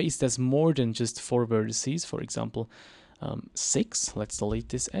make a face that's more than just 4 vertices, for example, 6, let's delete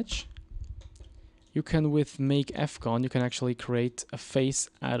this edge. You can, with make fgon, you can actually create a face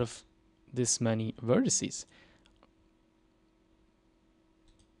out of this many vertices.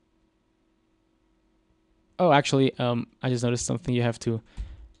 Oh, actually, I just noticed something. You have to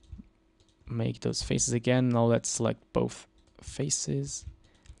make those faces again. Now let's select both faces.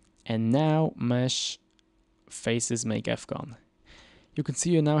 And now mesh faces make f gone. You can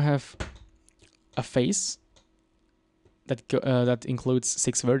see you now have a face that includes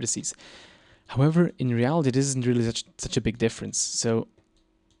 6 vertices. However, in reality, this isn't really such a big difference. So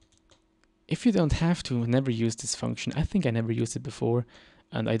if you don't have to never use this function, I think I never used it before,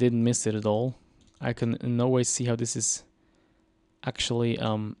 and I didn't miss it at all. I can in no way see how this is actually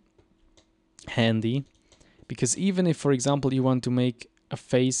handy, because even if, for example, you want to make a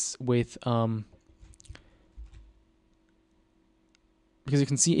face with because you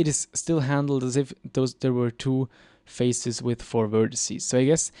can see it is still handled as if there were 2 faces with 4 vertices. So I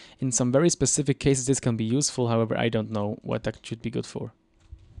guess in some very specific cases this can be useful. However, I don't know what that should be good for.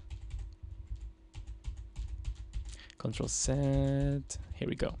 Control Z, here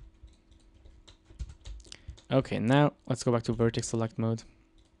we go. Okay, now let's go back to vertex select mode.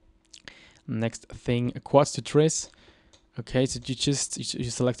 Next thing, quads to trace. Okay, so you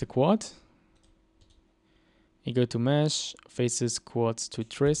select a quad. You go to mesh, faces, quads to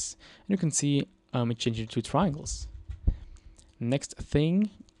trace, and you can see it changed to triangles. Next thing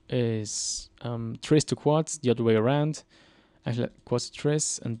is trace to quads, the other way around. Actually, quads to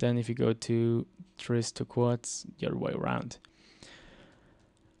trace, and then if you go to trace to quads, the other way around.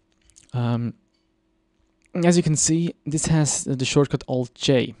 As you can see, this has the shortcut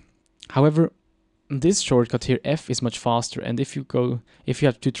Alt-J. However, this shortcut here, F, is much faster, and if you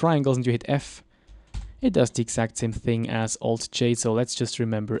have 2 triangles and you hit F, it does the exact same thing as Alt-J, so let's just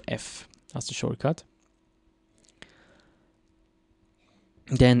remember F as the shortcut.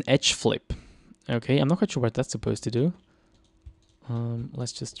 Then edge flip. Okay, I'm not quite sure what that's supposed to do.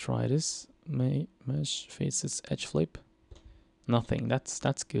 Let's just try this. Mesh faces edge flip. Nothing.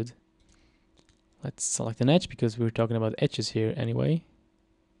 That's good. Let's select an edge because we were talking about edges here anyway.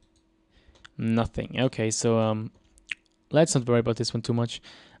 Nothing. Okay, so let's not worry about this one too much.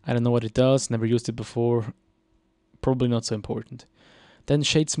 I don't know what it does. Never used it before. Probably not so important. Then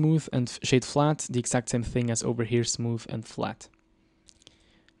shade smooth and shade flat. The exact same thing as over here, smooth and flat.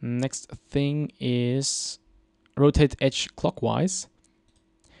 Next thing is rotate edge clockwise.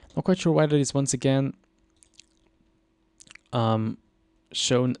 Not quite sure why that is once again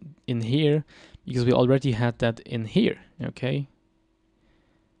shown in here, because we already had that in here. Okay,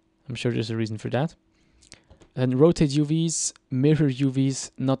 I'm sure there's a reason for that. And rotate UVs, mirror UVs,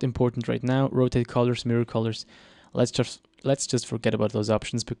 not important right now. Rotate colors, mirror colors. Let's just forget about those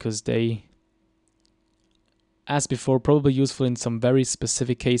options because they, as before, probably useful in some very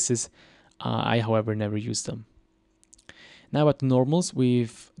specific cases. I, however, never use them. Now about normals,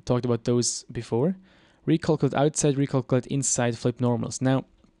 we've talked about those before. Recalculate outside, recalculate inside, flip normals. Now,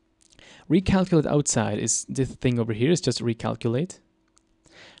 recalculate outside is this thing over here, is just recalculate.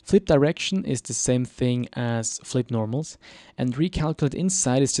 Flip direction is the same thing as flip normals. And recalculate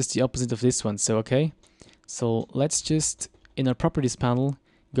inside is just the opposite of this one. So, okay. So let's just, in our properties panel,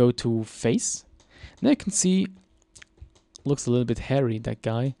 go to face. Now you can see, looks a little bit hairy, that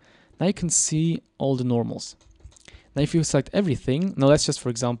guy. Now you can see all the normals. Now if you select everything, now let's just, for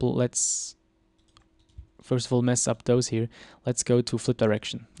example, let's first of all mess up those here. Let's go to flip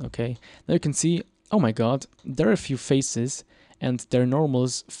direction, okay? Now you can see, oh my god, there are a few faces and their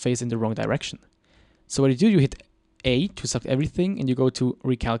normals face in the wrong direction. So what you do, you hit A to select everything and you go to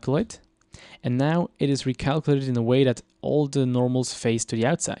recalculate. And now it is recalculated in a way that all the normals face to the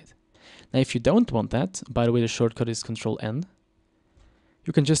outside. Now if you don't want that, by the way the shortcut is Control N,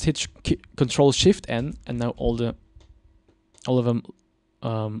 you can just hit Control Shift N and now all of them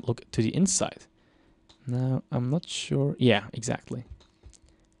look to the inside. Now I'm not sure, yeah, exactly.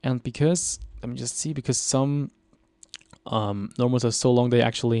 And because, let me just see, because some normals are so long they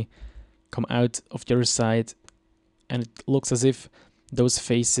actually come out of the other side and it looks as if those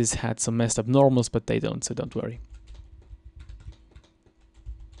faces had some messed up normals, but they don't, so don't worry.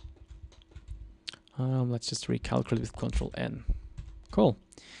 Let's just recalculate with Control N. Cool.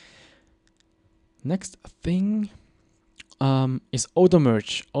 Next thing is auto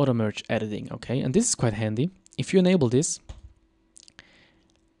merge editing, okay? And this is quite handy. If you enable this,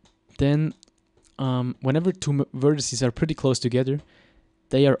 then whenever 2 vertices are pretty close together,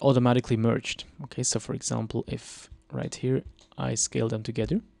 they are automatically merged. Okay, so for example, if right here I scale them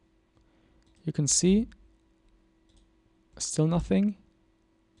together, you can see still nothing.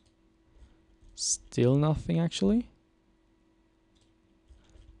 Still nothing actually.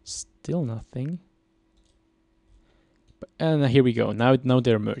 Still nothing. And here we go. Now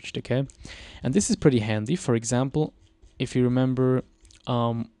they're merged, okay? And this is pretty handy. For example, if you remember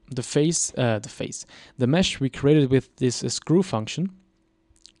the mesh we created with this screw function,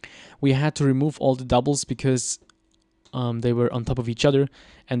 we had to remove all the doubles because they were on top of each other,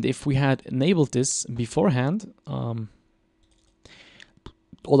 and if we had enabled this beforehand, auto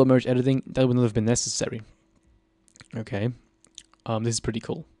merge editing, that would not have been necessary. Okay, this is pretty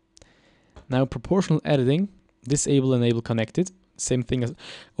cool. Now proportional editing, disable, enable, connected, same thing as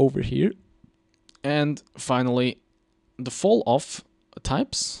over here. And finally, the fall off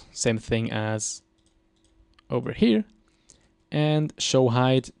types, same thing as over here. And show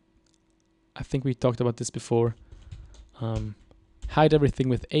hide, I think we talked about this before. Hide everything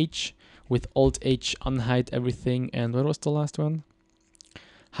with H, with Alt H, unhide everything. And what was the last one?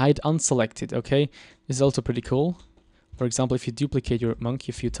 Hide unselected. Okay, this is also pretty cool. For example, if you duplicate your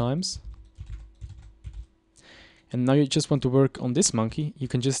monkey a few times, and now you just want to work on this monkey, you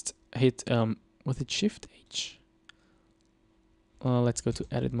can just hit, was it Shift H? Let's go to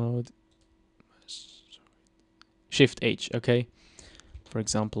edit mode. Shift H, okay. For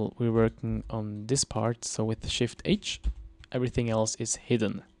example, we're working on this part, so with Shift H, everything else is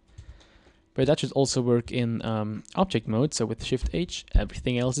hidden. But that should also work in object mode, so with Shift H,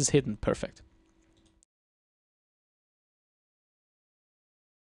 everything else is hidden. Perfect.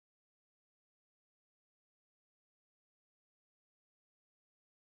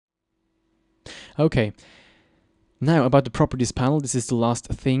 Okay, now about the properties panel. This is the last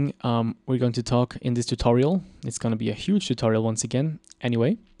thing we're going to talk in this tutorial. It's going to be a huge tutorial once again.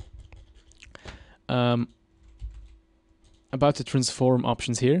 Anyway, about the transform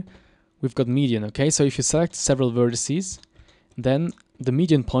options here, we've got median. Okay, so if you select several vertices, then the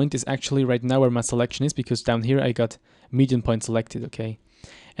median point is actually right now where my selection is, because down here I got median point selected. Okay,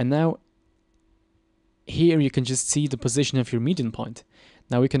 and now here you can just see the position of your median point.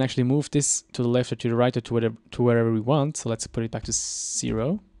 Now we can actually move this to the left or to the right or to wherever we want. So let's put it back to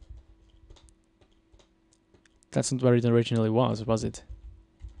 0. That's not where it originally was it?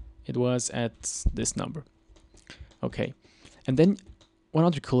 It was at this number. Okay. And then one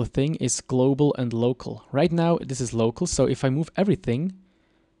other cool thing is global and local. Right now this is local, so if I move everything,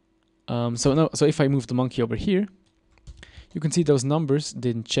 so if I move the monkey over here, you can see those numbers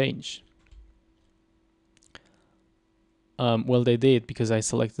didn't change. Well, they did because I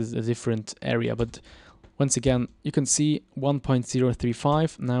selected a different area, but once again, you can see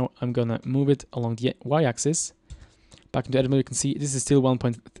 1.035. Now I'm gonna move it along the y-axis. Back into edit mode, you can see this is still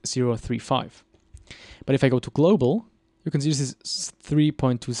 1.035. But if I go to global, you can see this is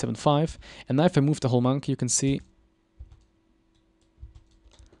 3.275. And now if I move the whole monkey, you can see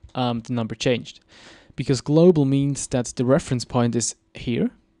the number changed. Because global means that the reference point is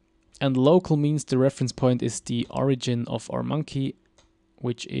here. And local means the reference point is the origin of our monkey,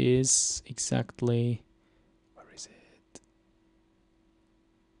 which is exactly, where is it?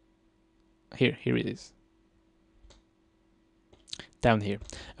 Here it is. Down here.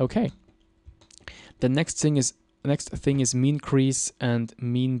 Okay. The next thing is mean crease and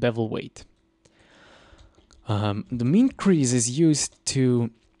mean bevel weight. The mean crease is used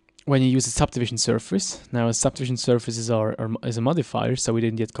to when you use a subdivision surface. Now a subdivision surface is a modifier, so we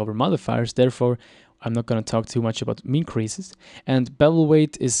didn't yet cover modifiers, therefore I'm not going to talk too much about mean creases. And bevel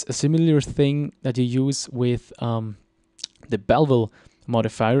weight is a similar thing that you use with the bevel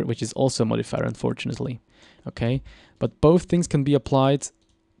modifier, which is also a modifier, unfortunately. Okay, but both things can be applied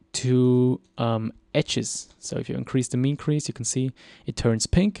to edges. So if you increase the mean crease, you can see it turns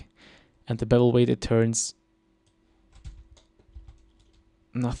pink, and the bevel weight, it turns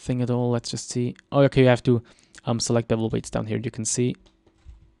nothing at all. Let's just see. Oh, okay, you have to select bevel weights down here. You can see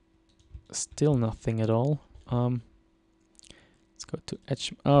still nothing at all. Let's go to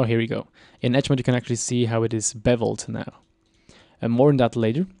edge. Oh, here we go. In edge mode, you can actually see how it is beveled now. And more on that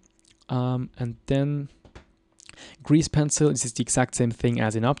later. And then grease pencil, this is the exact same thing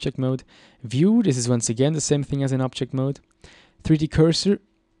as in object mode. View, this is once again the same thing as in object mode. 3D cursor,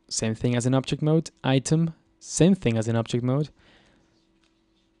 same thing as in object mode. Item, same thing as in object mode.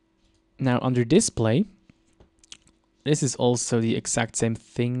 Now under display, this is also the exact same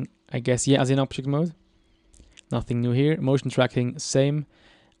thing, I guess, yeah, as in object mode. Nothing new here. Motion tracking, same.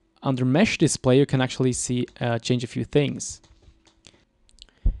 Under mesh display, you can actually see change a few things.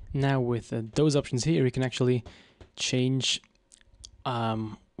 Now with those options here, you can actually change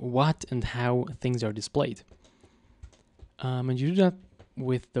what and how things are displayed. And you do that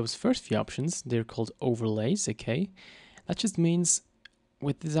with those first few options. They're called overlays, okay? That just means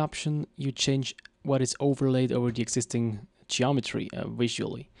with this option, you change what is overlaid over the existing geometry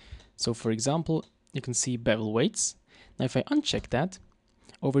visually. So for example, you can see bevel weights. Now if I uncheck that,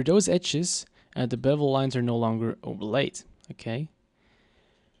 over those edges, the bevel lines are no longer overlaid, okay?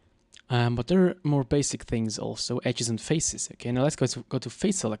 But there are more basic things also, edges and faces, okay? Now let's go to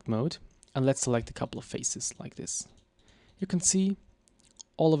face select mode, and let's select a couple of faces like this. you can see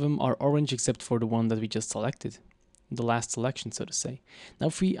all of them are orange except for the one that we just selected, the last selection, so to say. Now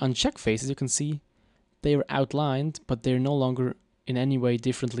if we uncheck faces, you can see they are outlined, but they're no longer in any way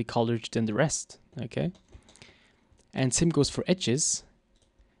differently colored than the rest, okay? And same goes for edges.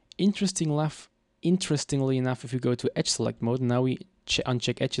 Interestingly enough, if you go to edge select mode, now we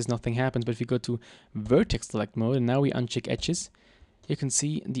uncheck edges, nothing happens. But if you go to vertex select mode, and now we uncheck edges, you can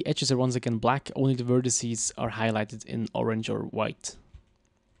see the edges are once again black, only the vertices are highlighted in orange or white.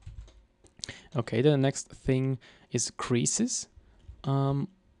 Okay, then the next thing is creases.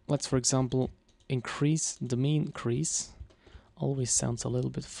 Let's, for example, increase the mean crease. Always sounds a little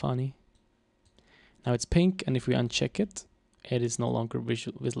bit funny. Now it's pink, and if we uncheck it, it is no longer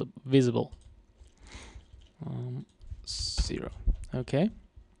visible. 0. Okay.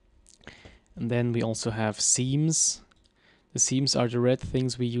 And then we also have seams. The seams are the red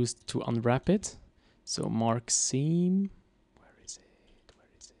things we used to unwrap it. So mark seam. Where is it? Where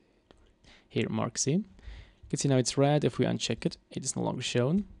is it? Here, mark seam. You can see now it's red. If we uncheck it, it is no longer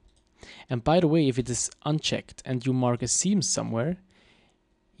shown. And by the way, if it is unchecked and you mark a seam somewhere,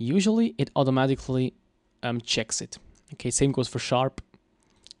 usually it automatically checks it. Okay, same goes for sharp.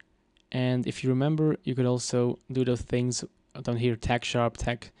 And if you remember, you could also do those things down here, tag sharp,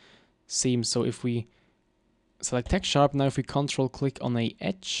 tag seam. So if we select tag sharp, now if we control click on a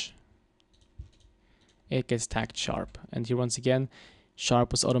edge, it gets tagged sharp. And here once again,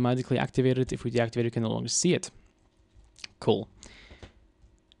 sharp was automatically activated. If we deactivate it, you can no longer see it. Cool.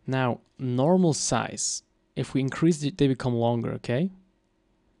 Now, normal size. If we increase it, they become longer, okay?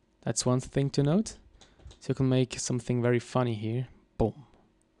 That's one thing to note. So you can make something very funny here. Boom.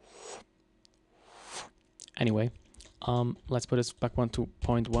 Anyway, let's put this back 1 to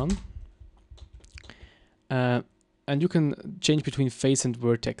 0.1. And you can change between face and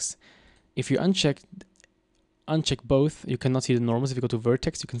vertex. If you uncheck both, you cannot see the normals. If you go to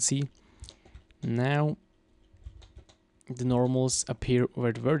vertex, you can see now the normals appear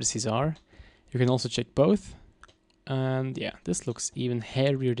where the vertices are. You can also check both. And yeah, this looks even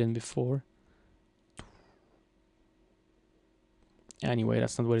hairier than before. Anyway,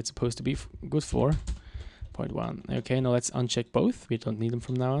 that's not what it's supposed to be good for. 0.1. Okay, now let's uncheck both. We don't need them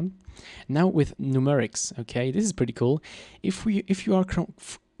from now on. Now with numerics, okay, this is pretty cool. If you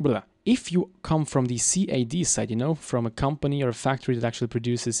come from the CAD side, you know, from a company or a factory that actually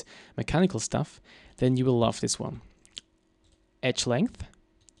produces mechanical stuff, then you will love this one. Edge length.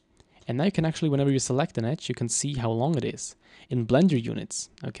 And now you can actually, whenever you select an edge, you can see how long it is in Blender units,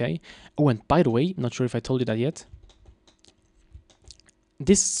 okay? Oh, and by the way, not sure if I told you that yet.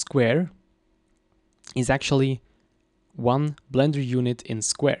 This square is actually one Blender unit in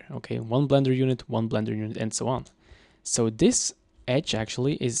square, okay? One Blender unit, and so on. So this edge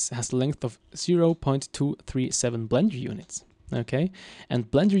actually has the length of 0.237 Blender units, okay?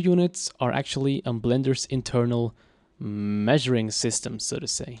 And Blender units are actually Blender's internal measuring system, so to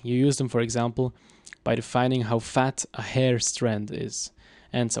say. You use them, for example, by defining how fat a hair strand is,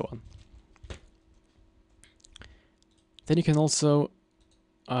 and so on. Then you can also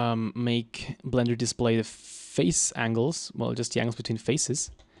make Blender display the face angles, well, just the angles between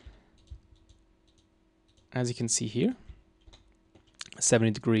faces. As you can see here,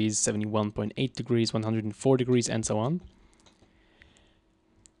 70 degrees, 71.8 degrees, 104 degrees, and so on.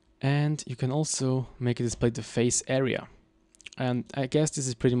 And you can also make it display the face area. And I guess this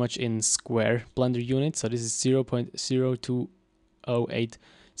is pretty much in square Blender units. So this is 0.0208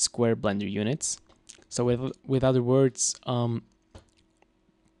 square Blender units. So with other words,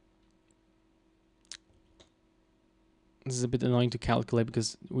 this is a bit annoying to calculate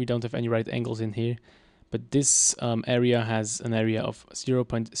because we don't have any right angles in here. But this area has an area of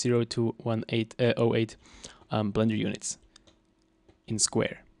 0.0208 Blender units in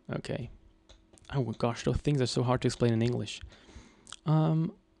square. Okay. Oh my gosh, those things are so hard to explain in English.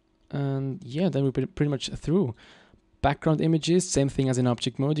 And yeah, then we're pretty much through. Background images, same thing as in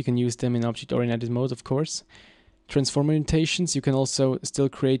object mode. You can use them in object-oriented mode, of course. Transform orientations, you can also still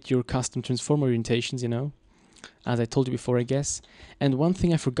create your custom transform orientations, you know, as I told you before, I guess. And one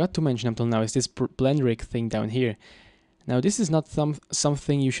thing I forgot to mention until now is this blend rig thing down here. Now, this is not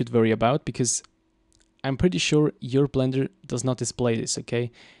something you should worry about because I'm pretty sure your Blender does not display this,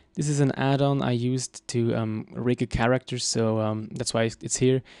 okay? This is an add-on I used to rig a character, so that's why it's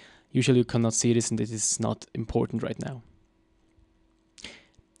here. Usually you cannot see this and this is not important right now.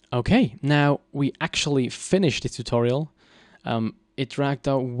 Okay, now we actually finished this tutorial. It dragged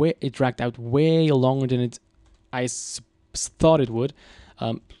out way longer than I thought it would.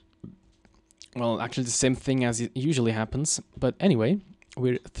 Well, actually the same thing as it usually happens. But anyway,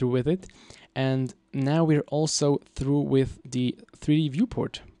 we're through with it. And now we're also through with the 3D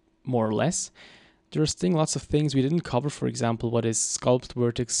viewport, more or less. There's still lots of things we didn't cover, for example, what is sculpt,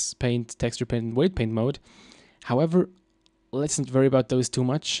 vertex paint, texture paint, and weight paint mode. However, let's not worry about those too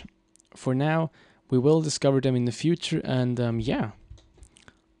much. For now, we will discover them in the future, and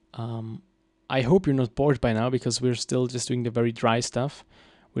I hope you're not bored by now, because we're still just doing the very dry stuff.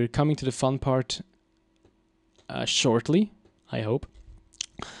 We're coming to the fun part shortly, I hope.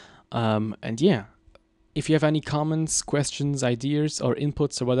 And yeah, if you have any comments, questions, ideas, or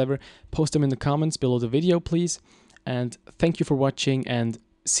inputs or whatever, post them in the comments below the video, please. And thank you for watching, and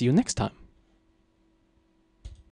see you next time.